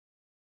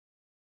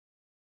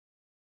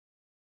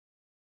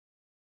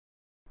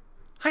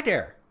Hi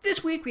there.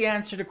 This week we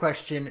answered a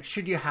question,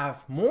 should you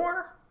have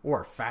more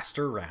or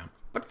faster RAM?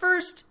 But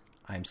first,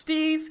 I'm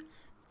Steve.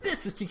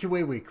 This is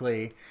TQA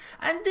Weekly.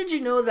 And did you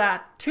know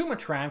that too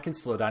much RAM can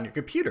slow down your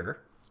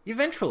computer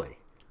eventually?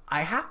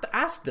 I have to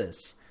ask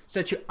this so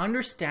that you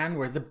understand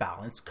where the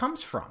balance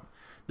comes from.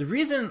 The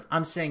reason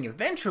I'm saying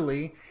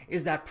eventually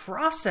is that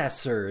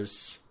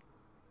processors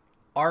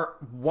are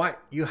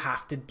what you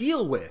have to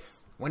deal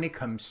with when it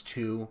comes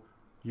to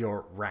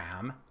your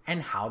RAM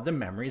and how the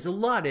memory is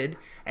allotted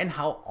and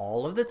how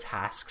all of the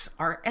tasks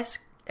are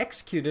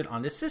executed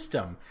on the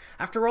system.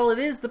 After all, it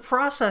is the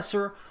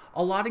processor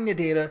allotting the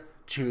data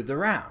to the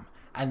RAM.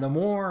 And the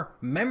more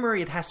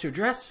memory it has to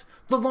address,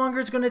 the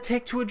longer it's going to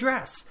take to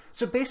address.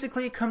 So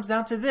basically it comes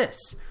down to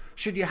this.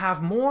 Should you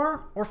have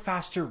more or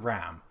faster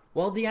RAM?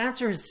 Well, the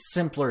answer is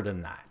simpler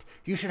than that.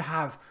 You should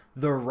have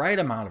the right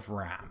amount of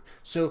RAM.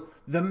 So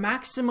the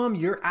maximum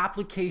your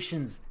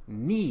applications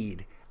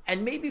need,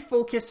 and maybe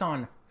focus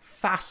on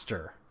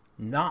faster,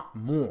 not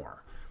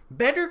more.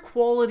 Better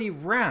quality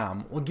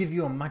RAM will give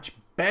you a much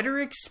better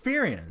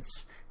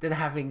experience than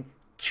having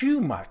too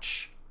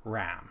much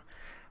RAM.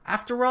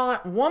 After all,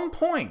 at one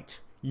point,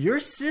 your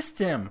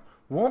system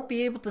won't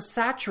be able to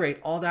saturate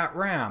all that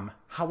RAM.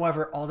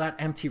 However, all that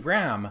empty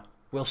RAM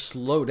will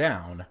slow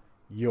down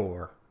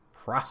your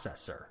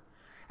processor.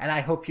 And I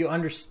hope you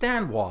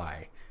understand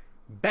why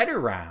better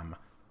RAM,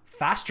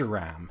 faster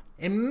RAM,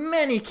 in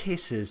many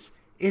cases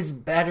is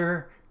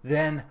better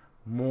than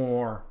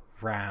more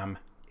RAM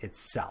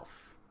itself.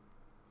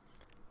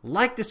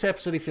 Like this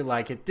episode if you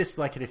like it,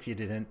 dislike it if you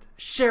didn't,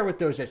 share with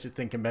those that you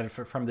think can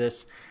benefit from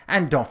this,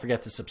 and don't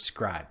forget to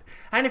subscribe.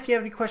 And if you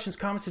have any questions,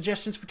 comments,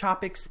 suggestions for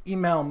topics,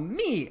 email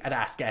me at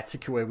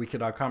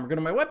ask@tqaweekly.com or go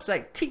to my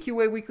website,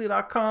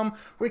 tqaweekly.com,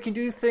 where you can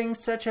do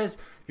things such as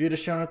view the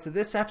show notes of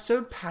this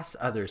episode, pass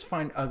others,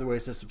 find other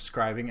ways of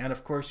subscribing, and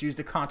of course use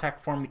the contact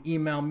form to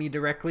email me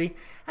directly.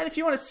 And if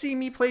you want to see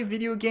me play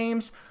video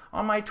games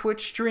on my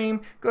Twitch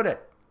stream, go to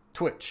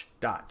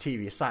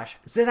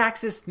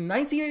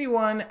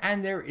twitch.tv/zaxis1981,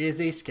 and there is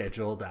a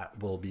schedule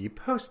that will be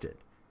posted.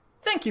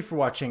 Thank you for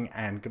watching,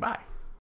 and goodbye.